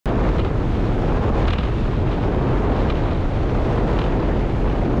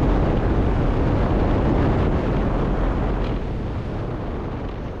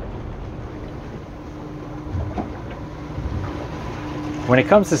When it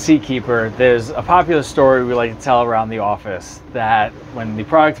comes to Seakeeper, there's a popular story we like to tell around the office that when the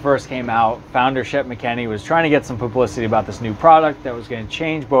product first came out, founder Shep McKenney was trying to get some publicity about this new product that was going to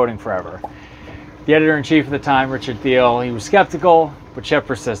change boating forever. The editor-in-chief at the time, Richard Thiel, he was skeptical, but Shep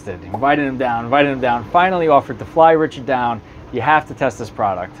persisted. He invited him down, finally offered to fly Richard down. You have to test this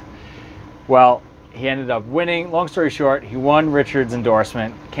product. Well, he ended up winning. Long story short, he won Richard's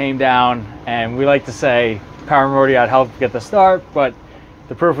endorsement, came down, and we like to say Power Motor Yacht helped get the start, but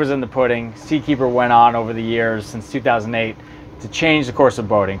the proof was in the pudding. Seakeeper went on over the years since 2008 to change the course of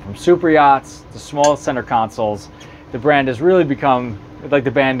boating from super yachts to small center consoles. The brand has really become like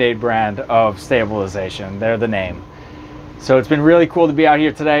the Band-Aid brand of stabilization. They're the name. So it's been really cool to be out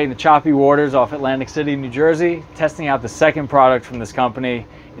here today in the choppy waters off Atlantic City, New Jersey, testing out the second product from this company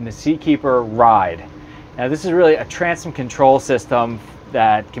in the Seakeeper Ride. Now this is really a transom control system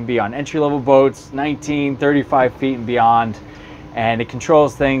that can be on entry-level boats, 19, 35 feet and beyond. And it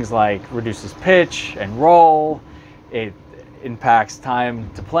controls things like reduces pitch and roll, it impacts time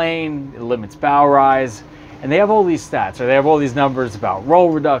to plane, it limits bow rise, and they have all these stats, or they have all these numbers about roll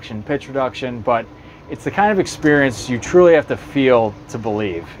reduction, pitch reduction, but it's the kind of experience you truly have to feel to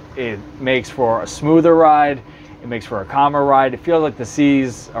believe. It makes for a smoother ride, it makes for a calmer ride, it feels like the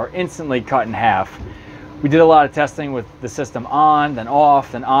seas are instantly cut in half. We did a lot of testing with the system on, then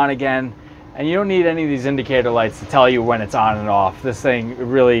off, then on again. And you don't need any of these indicator lights to tell you when it's on and off. This thing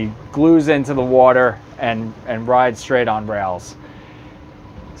really glues into the water and rides straight on rails.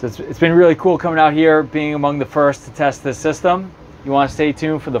 So it's been really cool coming out here, being among the first to test this system. You want to stay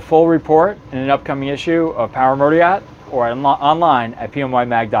tuned for the full report in an upcoming issue of Power Motor Yacht or online at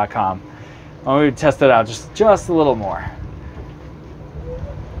pmymag.com. I'm going to test it out just a little more.